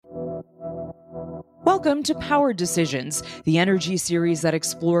Welcome to Power Decisions, the energy series that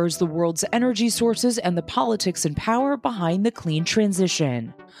explores the world's energy sources and the politics and power behind the clean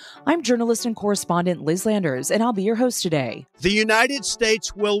transition. I'm journalist and correspondent Liz Landers, and I'll be your host today. The United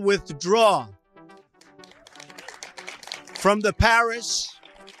States will withdraw from the Paris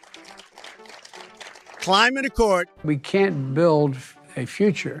Climate Accord. We can't build a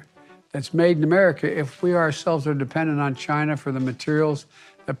future that's made in America if we ourselves are dependent on China for the materials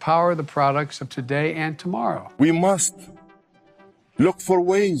that power the products of today and tomorrow. We must look for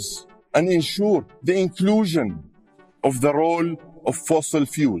ways and ensure the inclusion of the role of fossil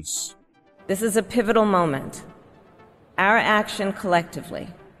fuels. This is a pivotal moment. Our action collectively,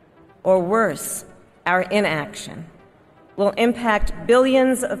 or worse, our inaction, will impact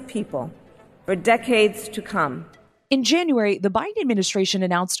billions of people for decades to come. In January, the Biden administration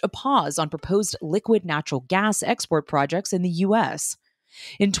announced a pause on proposed liquid natural gas export projects in the U.S.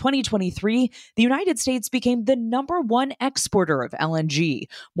 In 2023, the United States became the #1 exporter of LNG,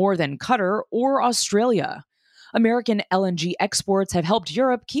 more than Qatar or Australia. American LNG exports have helped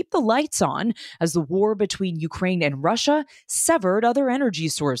Europe keep the lights on as the war between Ukraine and Russia severed other energy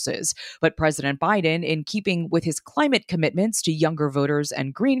sources. But President Biden, in keeping with his climate commitments to younger voters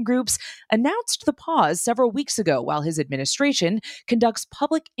and green groups, announced the pause several weeks ago while his administration conducts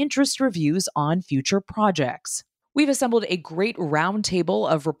public interest reviews on future projects. We've assembled a great roundtable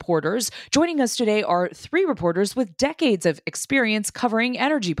of reporters. Joining us today are 3 reporters with decades of experience covering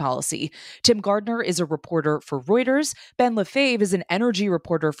energy policy. Tim Gardner is a reporter for Reuters, Ben Lefebvre is an energy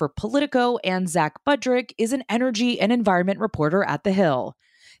reporter for Politico, and Zach Budryk is an energy and environment reporter at The Hill.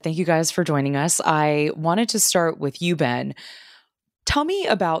 Thank you guys for joining us. I wanted to start with you, Ben. Tell me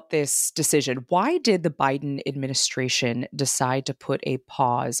about this decision. Why did the Biden administration decide to put a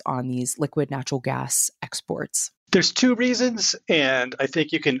pause on these liquid natural gas exports? There's 2 reasons, and I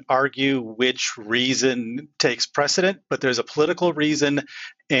think you can argue which reason takes precedent, but there's a political reason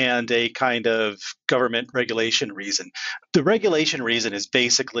and a kind of government regulation reason. The regulation reason is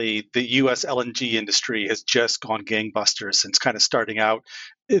basically the US LNG industry has just gone gangbusters since kind of starting out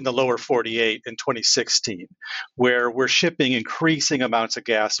in the lower 48 in 2016, where we're shipping increasing amounts of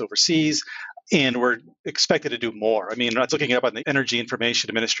gas overseas. And we're expected to do more. I mean, I was looking it up on the Energy Information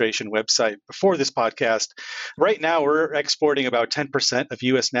Administration website before this podcast. Right now, we're exporting about 10% of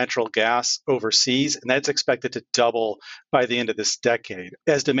U.S. natural gas overseas, and that's expected to double by the end of this decade.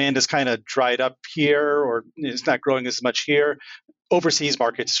 As demand has kind of dried up here, or it's not growing as much here, overseas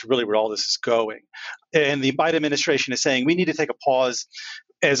markets is really where all this is going. And the Biden administration is saying we need to take a pause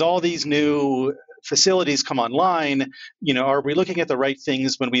as all these new facilities come online. Are we looking at the right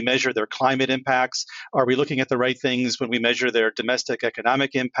things when we measure their climate impacts? Are we looking at the right things when we measure their domestic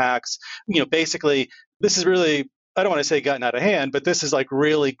economic impacts? Basically, this is really, I don't want to say gotten out of hand, but this has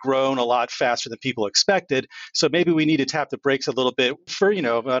really grown a lot faster than people expected. So maybe we need to tap the brakes a little bit for,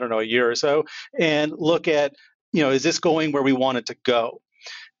 a year or so and look at, is this going where we want it to go?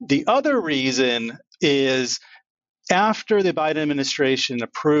 The other reason is after the Biden administration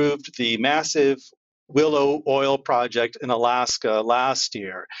approved the massive Willow oil project in Alaska last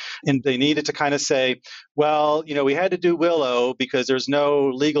year, and they needed to kind of say, well, we had to do Willow because there's no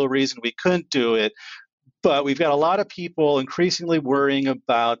legal reason we couldn't do it. But we've got a lot of people increasingly worrying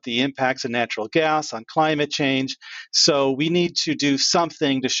about the impacts of natural gas on climate change. So we need to do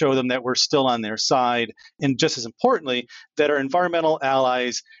something to show them that we're still on their side. And just as importantly, that our environmental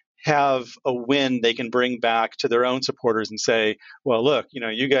allies have a win they can bring back to their own supporters and say, well, look,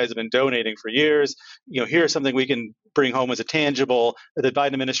 you guys have been donating for years. Here's something we can bring home as a tangible. The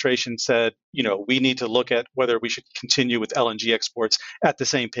Biden administration said, we need to look at whether we should continue with LNG exports at the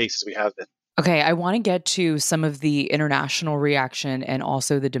same pace as we have been. Okay, I want to get to some of the international reaction and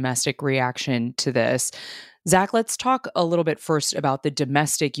also the domestic reaction to this. Zach, let's talk a little bit first about the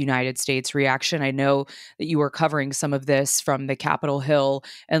domestic United States reaction. I know that you were covering some of this from the Capitol Hill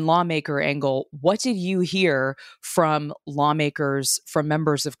and lawmaker angle. What did you hear from lawmakers, from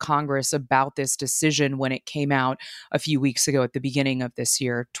members of Congress about this decision when it came out a few weeks ago at the beginning of this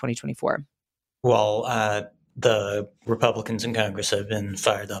year, 2024? Well, the Republicans in Congress have been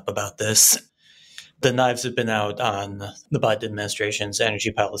fired up about this. The knives have been out on the Biden administration's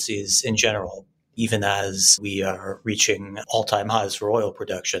energy policies in general, even as we are reaching all-time highs for oil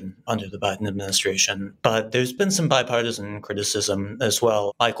production under the Biden administration. But there's been some bipartisan criticism as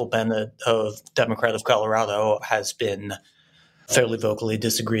well. Michael Bennet, of Democrat of Colorado, has been fairly vocally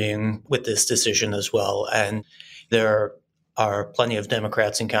disagreeing with this decision as well. And there are plenty of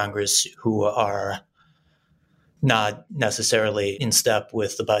Democrats in Congress who are not necessarily in step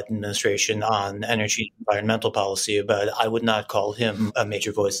with the Biden administration on energy and environmental policy, but I would not call him a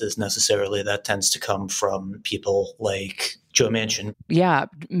major voice as necessarily. That tends to come from people like Joe Manchin. Yeah,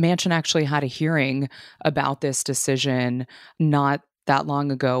 Manchin actually had a hearing about this decision not that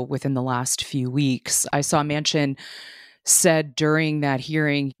long ago, within the last few weeks. I saw Manchin said during that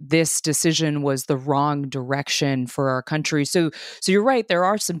hearing, this decision was the wrong direction for our country. So you're right. There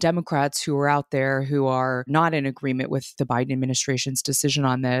are some Democrats who are out there who are not in agreement with the Biden administration's decision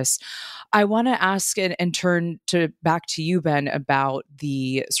on this. I want to ask and turn back to you, Ben, about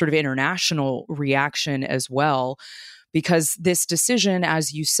the sort of international reaction as well, because this decision,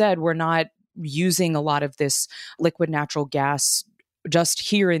 as you said, we're not using a lot of this liquid natural gas just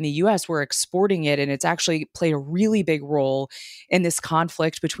here in the US. We're exporting it, and it's actually played a really big role in this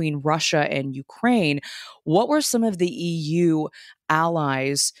conflict between Russia and Ukraine. What were some of the EU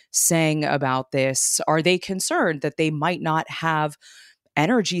allies saying about this? Are they concerned that they might not have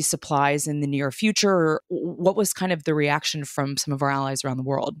energy supplies in the near future? What was kind of the reaction from some of our allies around the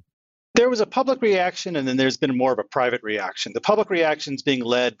world? There was a public reaction, and then there's been more of a private reaction. The public reaction is being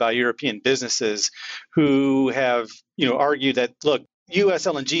led by European businesses who have, argued that, look, US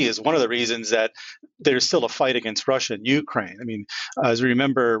LNG is one of the reasons that there's still a fight against Russia and Ukraine. I mean, as we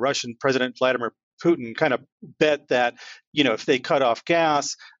remember, Russian President Vladimir Putin kind of bet that, if they cut off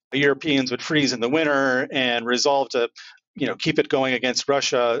gas, the Europeans would freeze in the winter, and resolve to keep it going against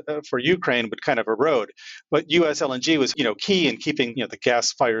Russia for Ukraine would kind of erode. But US LNG was, key in keeping, the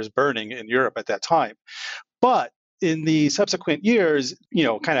gas fires burning in Europe at that time. But in the subsequent years,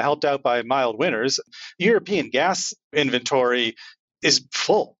 kind of helped out by mild winters, European gas inventory is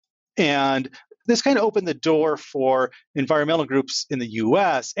full. And this kind of opened the door for environmental groups in the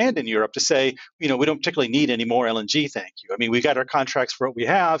US and in Europe to say, we don't particularly need any more LNG, thank you. I mean, we got our contracts for what we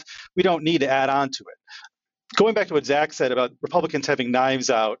have. We don't need to add on to it. Going back to what Zach said about Republicans having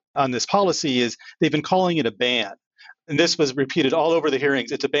knives out on this policy, is they've been calling it a ban. And this was repeated all over the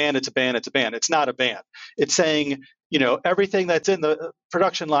hearings. It's a ban, it's a ban, it's a ban. It's not a ban. It's saying, everything that's in the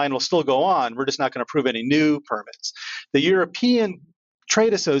production line will still go on. We're just not going to approve any new permits. The European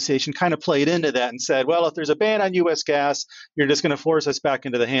Trade Association kind of played into that and said, well, if there's a ban on U.S. gas, you're just going to force us back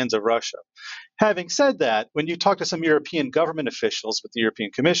into the hands of Russia. Having said that, when you talk to some European government officials with the European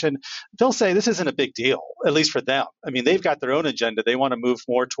Commission, they'll say this isn't a big deal, at least for them. I mean, they've got their own agenda. They want to move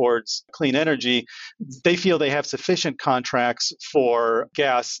more towards clean energy. They feel they have sufficient contracts for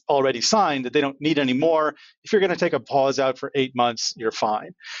gas already signed, that they don't need any more. If you're going to take a pause out for 8 months, you're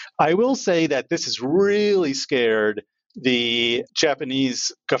fine. I will say that this has really scared the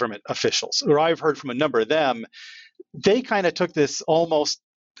Japanese government officials, or I've heard from a number of them. They kind of took this almost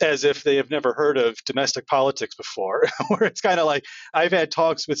as if they have never heard of domestic politics before, where it's kind of like, I've had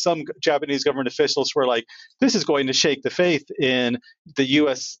talks with some Japanese government officials who are like, this is going to shake the faith in the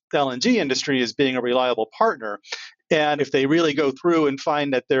US LNG industry as being a reliable partner. And if they really go through and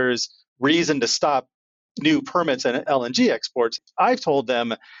find that there's reason to stop new permits and LNG exports, I've told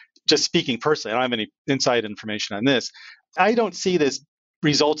them, just speaking personally, I don't have any inside information on this, I don't see this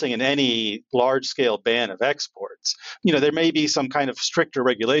resulting in any large-scale ban of exports. There may be some kind of stricter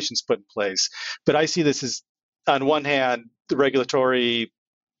regulations put in place, but I see this as, on one hand, the regulatory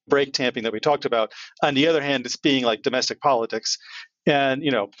brake tamping that we talked about. On the other hand, it's being like domestic politics. And,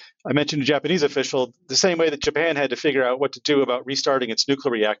 I mentioned a Japanese official, the same way that Japan had to figure out what to do about restarting its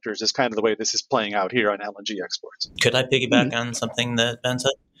nuclear reactors is kind of the way this is playing out here on LNG exports. Could I piggyback on something that Ben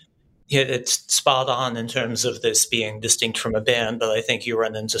said? Yeah, it's spot on in terms of this being distinct from a ban, but I think you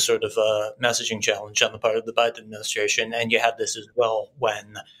run into sort of a messaging challenge on the part of the Biden administration. And you had this as well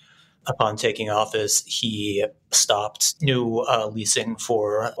when, upon taking office, he stopped new leasing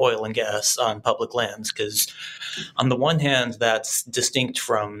for oil and gas on public lands. Because on the one hand, that's distinct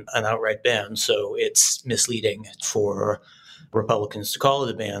from an outright ban, so it's misleading for Republicans to call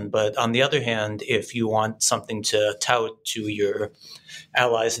it a ban. But on the other hand, if you want something to tout to your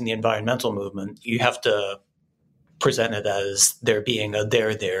allies in the environmental movement, you have to present it as there being a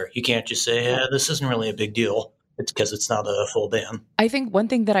there. You can't just say, this isn't really a big deal. It's because it's not a full ban. I think one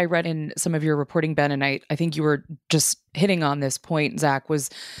thing that I read in some of your reporting, Ben, and I think you were just hitting on this point, Zach,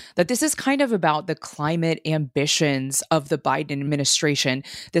 was that this is kind of about the climate ambitions of the Biden administration.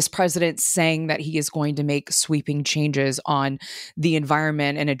 This president saying that he is going to make sweeping changes on the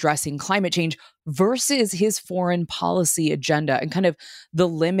environment and addressing climate change versus his foreign policy agenda, and kind of the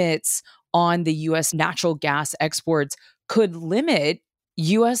limits on the U.S. natural gas exports could limit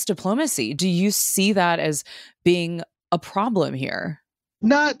U.S. diplomacy. Do you see that as being a problem here?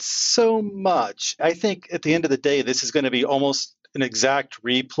 Not so much. I think at the end of the day, this is going to be almost an exact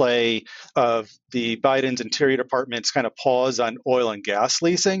replay of the Biden's Interior Department's kind of pause on oil and gas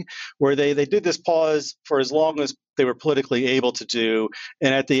leasing, where they did this pause for as long as they were politically able to do.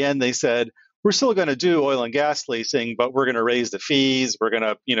 And at the end, they said, we're still going to do oil and gas leasing, but we're going to raise the fees. We're going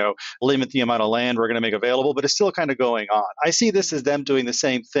to, limit the amount of land we're going to make available, but it's still kind of going on. I see this as them doing the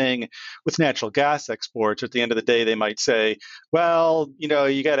same thing with natural gas exports. At the end of the day, they might say, well, you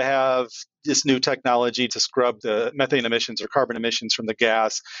got to have this new technology to scrub the methane emissions or carbon emissions from the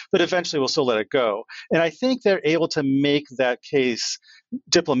gas, but eventually we'll still let it go. And I think they're able to make that case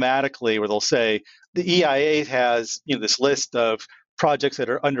diplomatically, where they'll say the EIA has, this list of projects that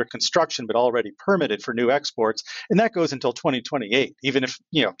are under construction but already permitted for new exports, and that goes until 2028, even if,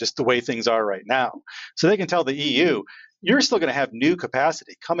 just the way things are right now. So they can tell the EU, you're still going to have new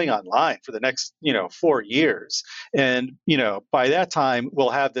capacity coming online for the next, 4 years. And, by that time,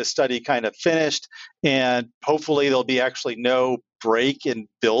 we'll have this study kind of finished, and hopefully there'll be actually no break in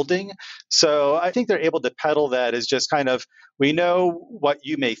building. So I think they're able to peddle that as just kind of, we know what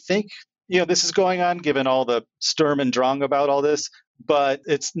you may think, this is going on, given all the Sturm and Drang about all this, but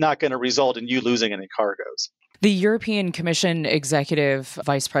it's not going to result in you losing any cargoes. The European Commission executive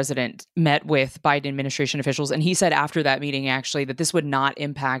vice president met with Biden administration officials, and he said after that meeting, actually, that this would not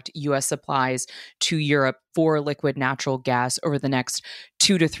impact U.S. supplies to Europe for liquid natural gas over the next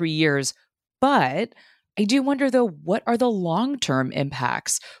 2 to 3 years. But I do wonder, though, what are the long-term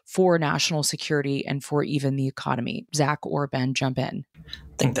impacts for national security and for even the economy? Zach or Ben, jump in.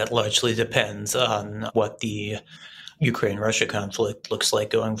 I think that largely depends on what the Ukraine-Russia conflict looks like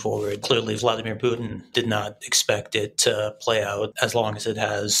going forward. Clearly, Vladimir Putin did not expect it to play out as long as it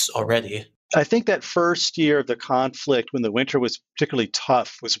has already. I think that first year of the conflict, when the winter was particularly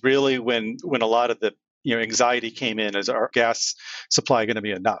tough, was really when a lot of the anxiety came in. Is our gas supply going to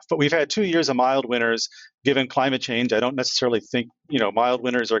be enough? But we've had 2 years of mild winters. Given climate change, I don't necessarily think mild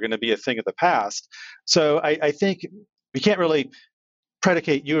winters are going to be a thing of the past. So I think we can't really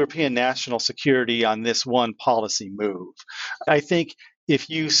predicate European national security on this one policy move. I think if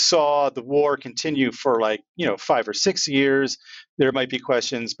you saw the war continue for 5 or 6 years, there might be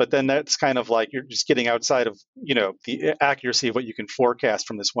questions, but then that's kind of like you're just getting outside of, the accuracy of what you can forecast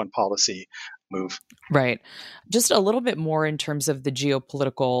from this one policy move. Right. Just a little bit more in terms of the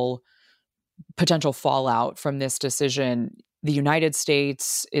geopolitical potential fallout from this decision. The United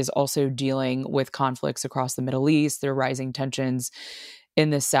States is also dealing with conflicts across the Middle East. There are rising tensions in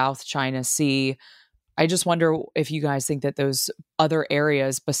the South China Sea. I just wonder if you guys think that those other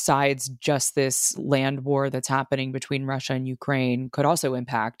areas, besides just this land war that's happening between Russia and Ukraine, could also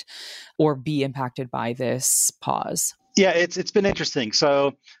impact or be impacted by this pause. Yeah, it's been interesting.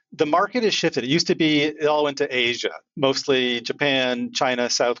 So the market has shifted. It used to be it all went to Asia, mostly Japan, China,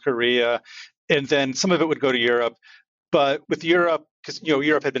 South Korea, and then some of it would go to Europe. But with Europe, because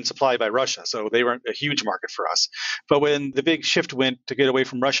Europe had been supplied by Russia, so they weren't a huge market for us. But when the big shift went to get away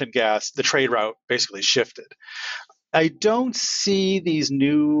from Russian gas, the trade route basically shifted. I don't see these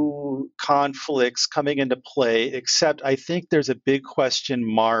new conflicts coming into play, except I think there's a big question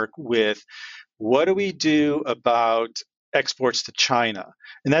mark with what do we do about exports to China?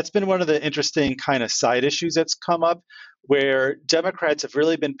 And that's been one of the interesting kind of side issues that's come up, where Democrats have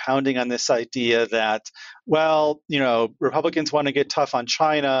really been pounding on this idea that, well, Republicans want to get tough on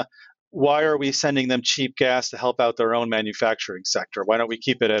China. Why are we sending them cheap gas to help out their own manufacturing sector? Why don't we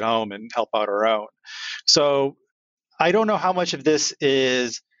keep it at home and help out our own? So I don't know how much of this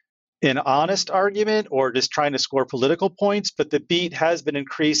is an honest argument or just trying to score political points, but the beat has been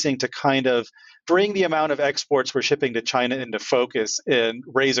increasing to kind of bring the amount of exports we're shipping to China into focus and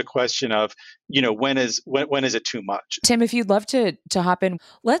raise a question of, when is it too much? Tim, if you'd love to hop in,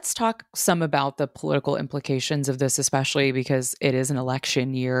 let's talk some about the political implications of this, especially because it is an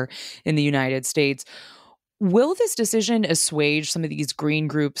election year in the United States. Will this decision assuage some of these green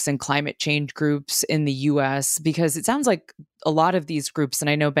groups and climate change groups in the U.S.? Because it sounds like a lot of these groups,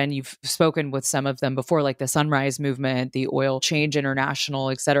 and I know, Ben, you've spoken with some of them before, like the Sunrise Movement, the Oil Change International,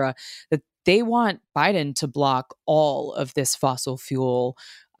 et cetera, that they want Biden to block all of this fossil fuel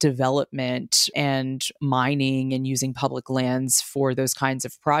development and mining and using public lands for those kinds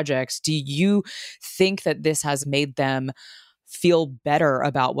of projects. Do you think that this has made them feel better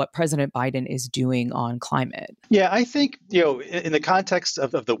about what President Biden is doing on climate? Yeah, I think, in the context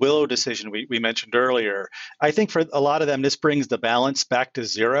of the Willow decision we mentioned earlier, I think for a lot of them, this brings the balance back to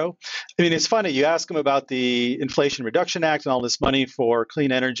zero. I mean, it's funny, you ask them about the Inflation Reduction Act and all this money for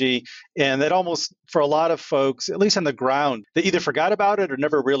clean energy, and that almost, for a lot of folks, at least on the ground, they either forgot about it or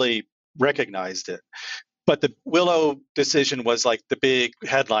never really recognized it. But the Willow decision was like the big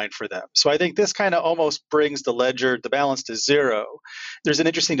headline for them. So I think this kind of almost brings the balance to zero. There's an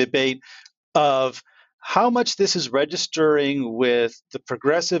interesting debate of how much this is registering with the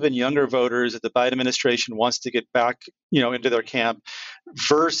progressive and younger voters that the Biden administration wants to get back, into their camp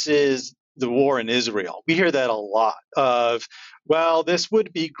versus the war in Israel. We hear that a lot of, well, this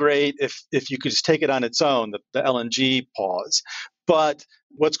would be great if you could just take it on its own, the LNG pause. But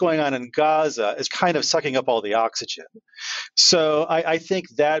what's going on in Gaza is kind of sucking up all the oxygen. So I think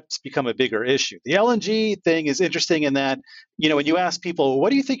that's become a bigger issue. The LNG thing is interesting in that, when you ask people,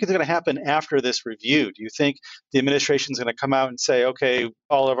 what do you think is going to happen after this review? Do you think the administration is going to come out and say, okay,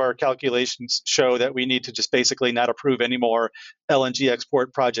 all of our calculations show that we need to just basically not approve any more LNG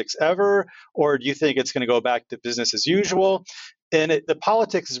export projects ever? Or do you think it's going to go back to business as usual? And the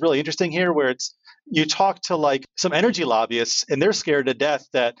politics is really interesting here, where you talk to like some energy lobbyists and they're scared to death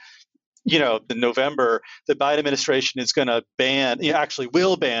that, in November, the Biden administration is going to actually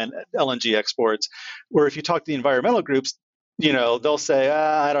will ban LNG exports. Where if you talk to the environmental groups, they'll say,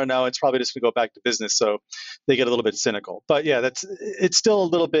 I don't know, it's probably just going to go back to business. So they get a little bit cynical. But yeah, it's still a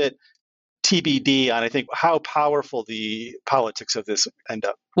little bit TBD on, I think, how powerful the politics of this end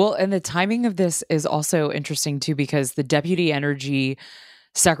up. Well, and the timing of this is also interesting too, because the Deputy Energy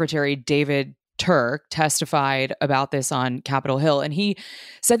Secretary, David Turk, testified about this on Capitol Hill. And he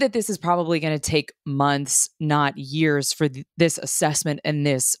said that this is probably going to take months, not years, for this assessment and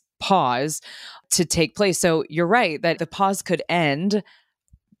this pause to take place. So you're right that the pause could end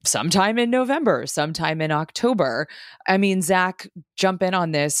sometime in November, sometime in October. I mean, Zach, jump in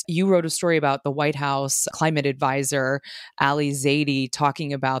on this. You wrote a story about the White House climate advisor, Ali Zaidi,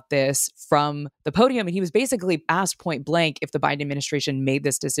 talking about this from the podium. And he was basically asked point blank if the Biden administration made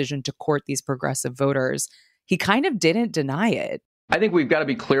this decision to court these progressive voters. He kind of didn't deny it. I think we've got to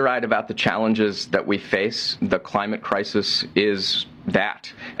be clear-eyed about the challenges that we face. The climate crisis is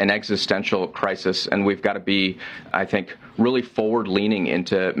an existential crisis, and we've got to be, I think, really forward-leaning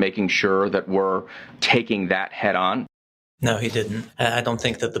into making sure that we're taking that head on. No, he didn't. I don't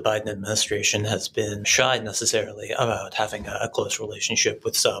think that the Biden administration has been shy necessarily about having a close relationship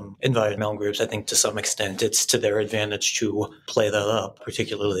with some environmental groups. I think to some extent it's to their advantage to play that up,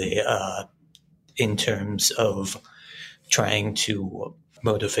 particularly in terms of trying to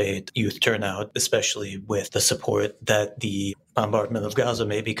motivate youth turnout, especially with the support that the bombardment of Gaza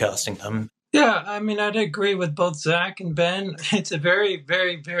may be costing them. Yeah, I mean, I'd agree with both Zach and Ben. It's a very,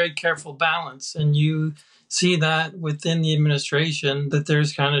 very, very careful balance. And you see that within the administration, that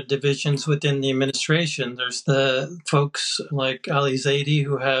there's kind of divisions within the administration. There's the folks like Ali Zaidi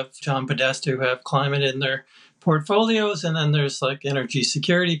who have John Podesta, who have climate in their portfolios. And then there's like energy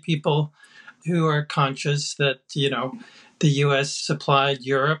security people who are conscious that, the U.S. supplied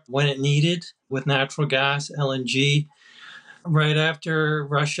Europe when it needed with natural gas, LNG, right after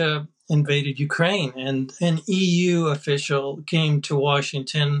Russia invaded Ukraine. And an EU official came to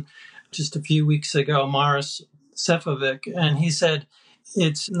Washington just a few weeks ago, Maris Sefcovic, and he said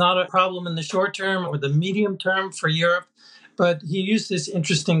it's not a problem in the short term or the medium term for Europe, but he used this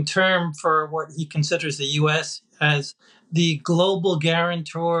interesting term for what he considers the U.S. as the global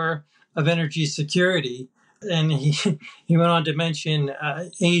guarantor of energy security. And he went on to mention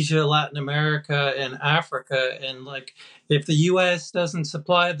Asia, Latin America, and Africa. And like, if the U.S. doesn't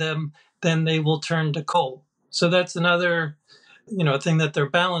supply them, then they will turn to coal. So that's another, thing that they're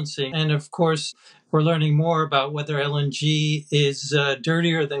balancing. And of course, we're learning more about whether LNG is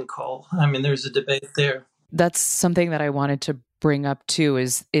dirtier than coal. I mean, there's a debate there. That's something that I wanted to bring up too,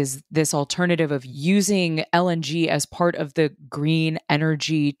 is this alternative of using LNG as part of the green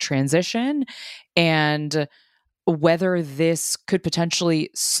energy transition, and whether this could potentially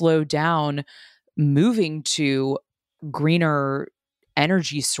slow down moving to greener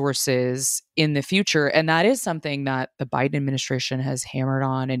energy sources in the future. And that is something that the Biden administration has hammered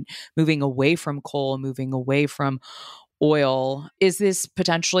on, and moving away from coal, moving away from oil. Is this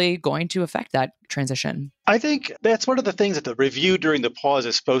potentially going to affect that transition? I think that's one of the things that the review during the pause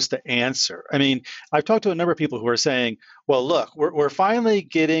is supposed to answer. I mean, I've talked to a number of people who are saying, well, look, we're finally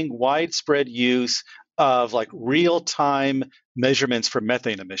getting widespread use of like real-time measurements for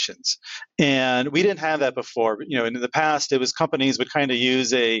methane emissions. And we didn't have that before. In the past, it was companies would kind of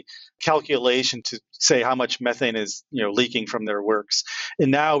use a calculation to say how much methane is, leaking from their works. And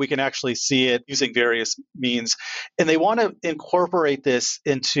now we can actually see it using various means. And they want to incorporate this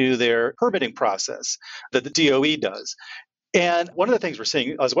into their permitting process that the DOE does. And one of the things we're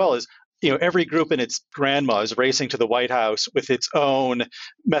seeing as well is every group and its grandma is racing to the White House with its own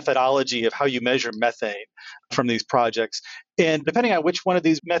methodology of how you measure methane from these projects. And depending on which one of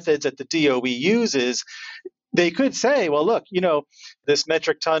these methods that the DOE uses, they could say, well, look, this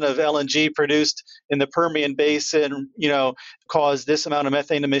metric ton of LNG produced in the Permian Basin, caused this amount of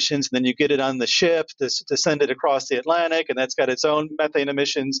methane emissions, and then you get it on the ship to send it across the Atlantic, and that's got its own methane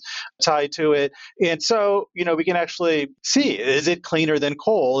emissions tied to it. And so, we can actually see, is it cleaner than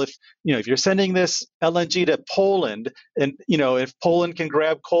coal? If you're sending this LNG to Poland, and, if Poland can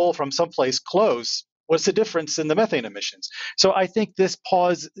grab coal from someplace close, what's the difference in the methane emissions? So I think this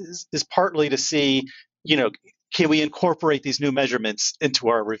pause is partly to see, can we incorporate these new measurements into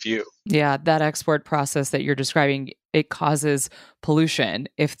our review? Yeah, that export process that you're describing, it causes pollution.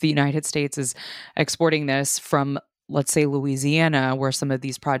 If the United States is exporting this from, let's say, Louisiana, where some of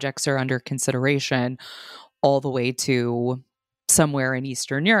these projects are under consideration, all the way to somewhere in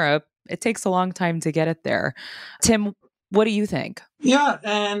Eastern Europe, it takes a long time to get it there. Tim, what do you think? Yeah,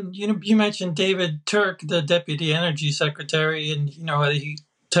 and you mentioned David Turk, the Deputy Energy Secretary, and he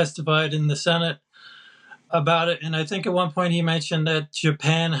testified in the Senate about it. And I think at one point he mentioned that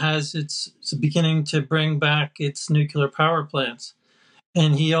Japan it's beginning to bring back its nuclear power plants.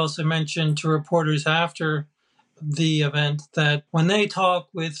 And he also mentioned to reporters after the event that when they talk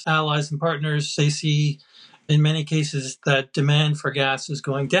with allies and partners, they see in many cases that demand for gas is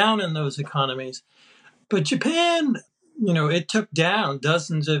going down in those economies. But Japan, it took down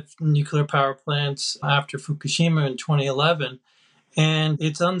dozens of nuclear power plants after Fukushima in 2011. And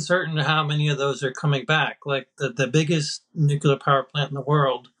it's uncertain how many of those are coming back. Like the biggest nuclear power plant in the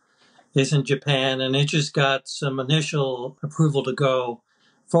world is in Japan, and it just got some initial approval to go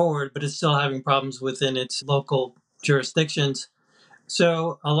forward, but it's still having problems within its local jurisdictions.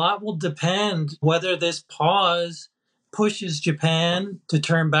 So a lot will depend whether this pause pushes Japan to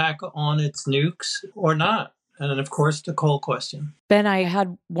turn back on its nukes or not. And then, of course, the coal question. Ben, I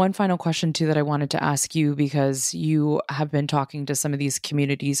had one final question, too, that I wanted to ask you because you have been talking to some of these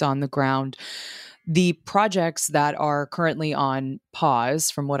communities on the ground. The projects that are currently on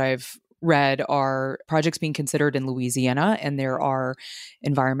pause, from what I've read, are projects being considered in Louisiana, and there are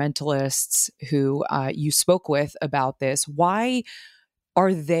environmentalists who you spoke with about this. Why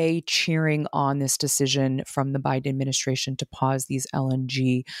are they cheering on this decision from the Biden administration to pause these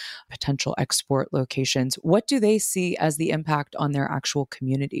LNG potential export locations? What do they see as the impact on their actual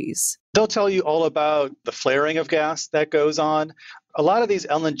communities? They'll tell you all about the flaring of gas that goes on. A lot of these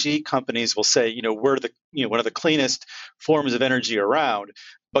LNG companies will say, we're one of the cleanest forms of energy around,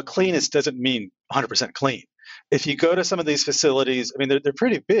 but cleanest doesn't mean 100% clean. If you go to some of these facilities, they're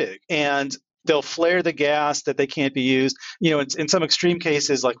pretty big, and they'll flare the gas that they can't be used. In some extreme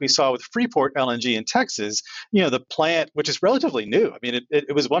cases, like we saw with Freeport LNG in Texas, the plant, which is relatively new.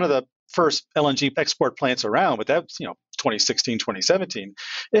 It was one of the first LNG export plants around, but that's, 2016, 2017.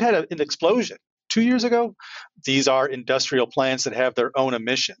 It had an explosion 2 years ago. These are industrial plants that have their own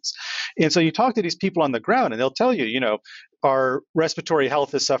emissions. And so you talk to these people on the ground and they'll tell you, our respiratory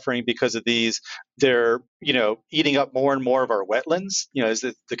health is suffering because of these. They're, eating up more and more of our wetlands, as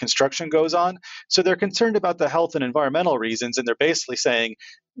the construction goes on. So they're concerned about the health and environmental reasons. And they're basically saying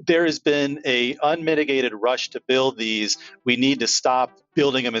there has been a unmitigated rush to build these. We need to stop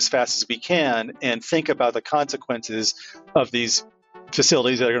building them as fast as we can and think about the consequences of these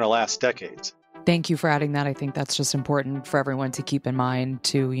facilities that are going to last decades. Thank you for adding that. I think that's just important for everyone to keep in mind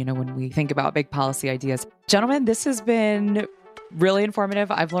too, when we think about big policy ideas. Gentlemen, this has been really informative.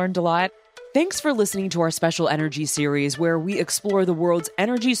 I've learned a lot. Thanks for listening to our special energy series where we explore the world's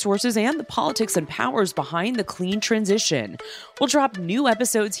energy sources and the politics and powers behind the clean transition. We'll drop new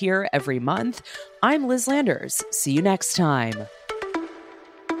episodes here every month. I'm Liz Landers. See you next time.